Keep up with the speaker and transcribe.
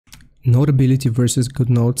Notability vs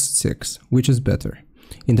Goodnotes 6, which is better?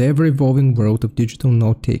 In the ever-evolving world of digital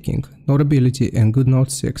note-taking, Notability and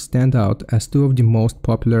Goodnotes 6 stand out as two of the most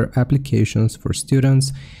popular applications for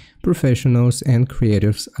students, professionals, and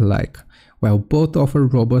creatives alike. While both offer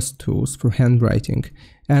robust tools for handwriting,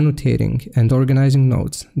 annotating, and organizing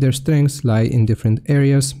notes, their strengths lie in different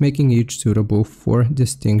areas, making each suitable for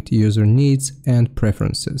distinct user needs and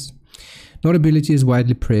preferences. Notability is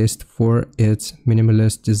widely praised for its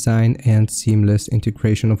minimalist design and seamless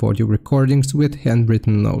integration of audio recordings with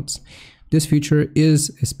handwritten notes. This feature is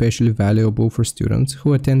especially valuable for students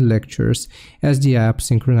who attend lectures, as the app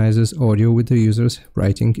synchronizes audio with the user's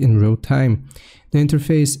writing in real time. The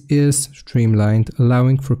interface is streamlined,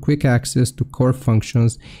 allowing for quick access to core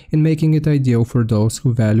functions and making it ideal for those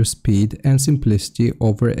who value speed and simplicity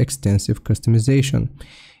over extensive customization.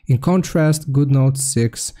 In contrast, Goodnotes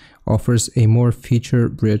 6 offers a more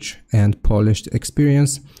feature-rich and polished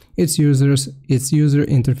experience. Its user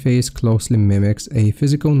interface closely mimics a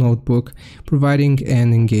physical notebook, providing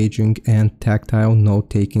an engaging and tactile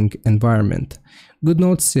note-taking environment.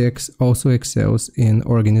 Goodnotes 6 also excels in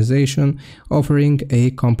organization, offering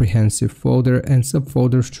a comprehensive folder and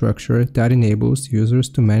subfolder structure that enables users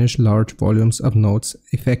to manage large volumes of notes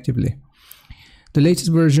effectively. The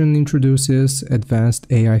latest version introduces advanced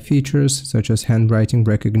AI features such as handwriting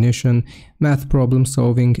recognition, math problem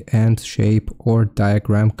solving, and shape or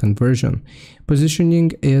diagram conversion,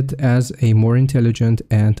 positioning it as a more intelligent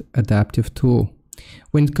and adaptive tool.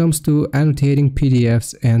 When it comes to annotating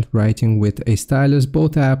PDFs and writing with a stylus,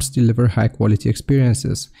 both apps deliver high-quality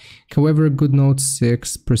experiences. However, Goodnotes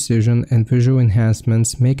 6 precision and visual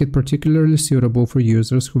enhancements make it particularly suitable for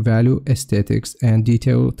users who value aesthetics and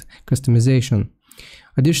detailed customization.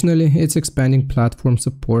 Additionally, its expanding platform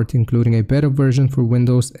support, including a beta version for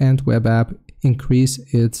Windows and web app, increase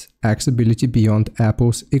its accessibility beyond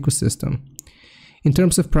Apple's ecosystem. In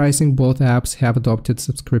terms of pricing, both apps have adopted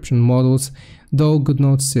subscription models, though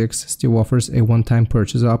Goodnotes 6 still offers a one-time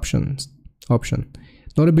purchase option.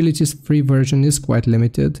 Notability's free version is quite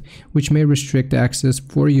limited, which may restrict access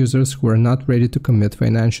for users who are not ready to commit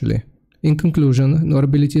financially. In conclusion,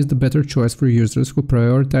 Notability is the better choice for users who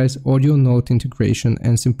prioritize audio note integration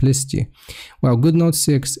and simplicity, while Goodnotes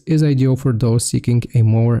 6 is ideal for those seeking a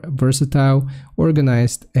more versatile,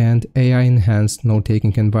 organized, and AI-enhanced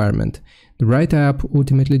note-taking environment. The right app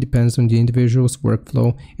ultimately depends on the individual's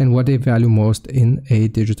workflow and what they value most in a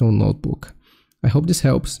digital notebook. I hope this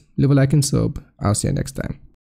helps. Leave a like and sub. I'll see you next time.